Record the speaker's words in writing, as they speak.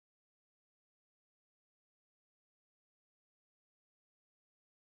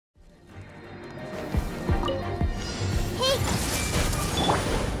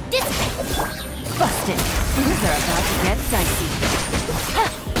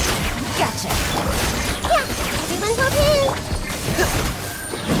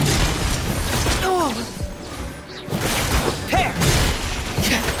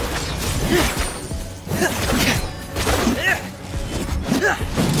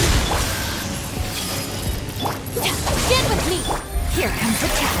Get with me! Here comes the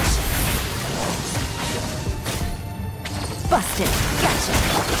catch. Busted. Gotcha.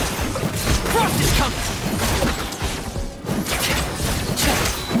 Frost is coming!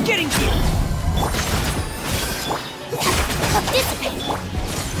 Getting here! Dissipate!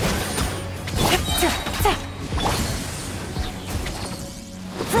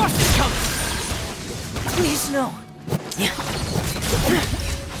 Frost is coming! Please no.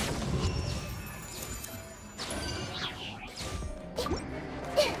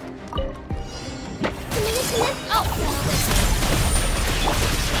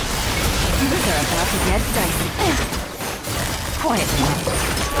 Things are about to get dicey. Quietly.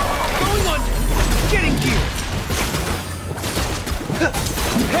 Going under! Getting gear!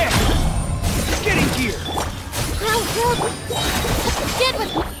 Hey! Getting gear! Help! Get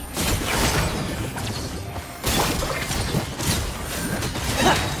with me!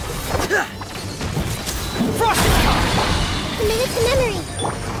 Frost is coming! Committed to memory!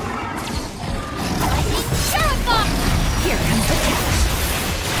 Lightning Sheriff! Here comes the catch!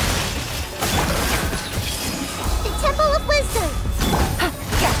 The Temple of Wisdom!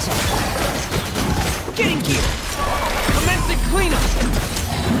 Gotcha! Getting gear! Commence the cleanup!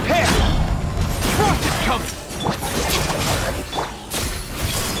 Hey! Frost is coming!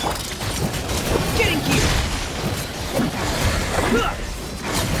 Getting gear!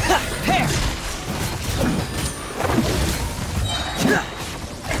 Hey!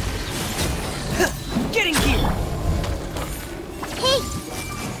 Getting gear! Hey!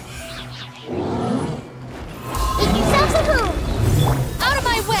 Make yourselves at home! Out of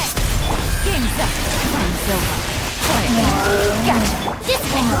my way! Game's up. Time's over. Quietly. Gotcha. This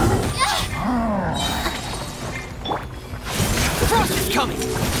way! Frost is coming!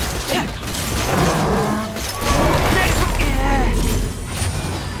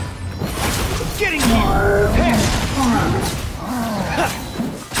 Getting gear! Hey!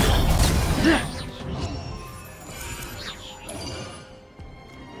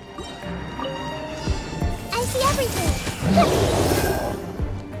 I see everything!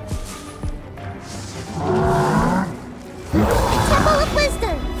 Temple of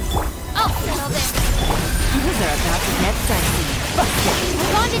Wisdom! I'll settle this! Things are about to get dicey. Busted! The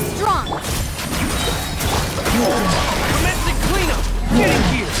bond is strong! Commence the cleanup! Getting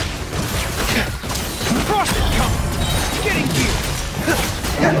gear! Frost is coming! Getting gear!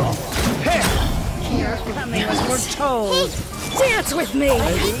 Hey! You're coming as we're told. Hey! Dance with me!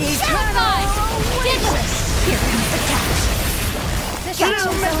 Terrified! Dangerous! Here comes the catch! Gotcha!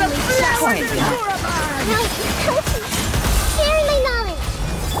 Quietly. Help me! Sharing my knowledge!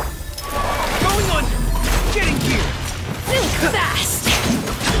 Going under! Getting gear! Think fast!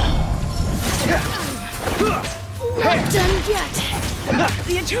 Hey! Not done yet!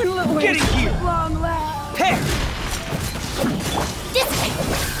 The eternal awaits Getting gear! at long last!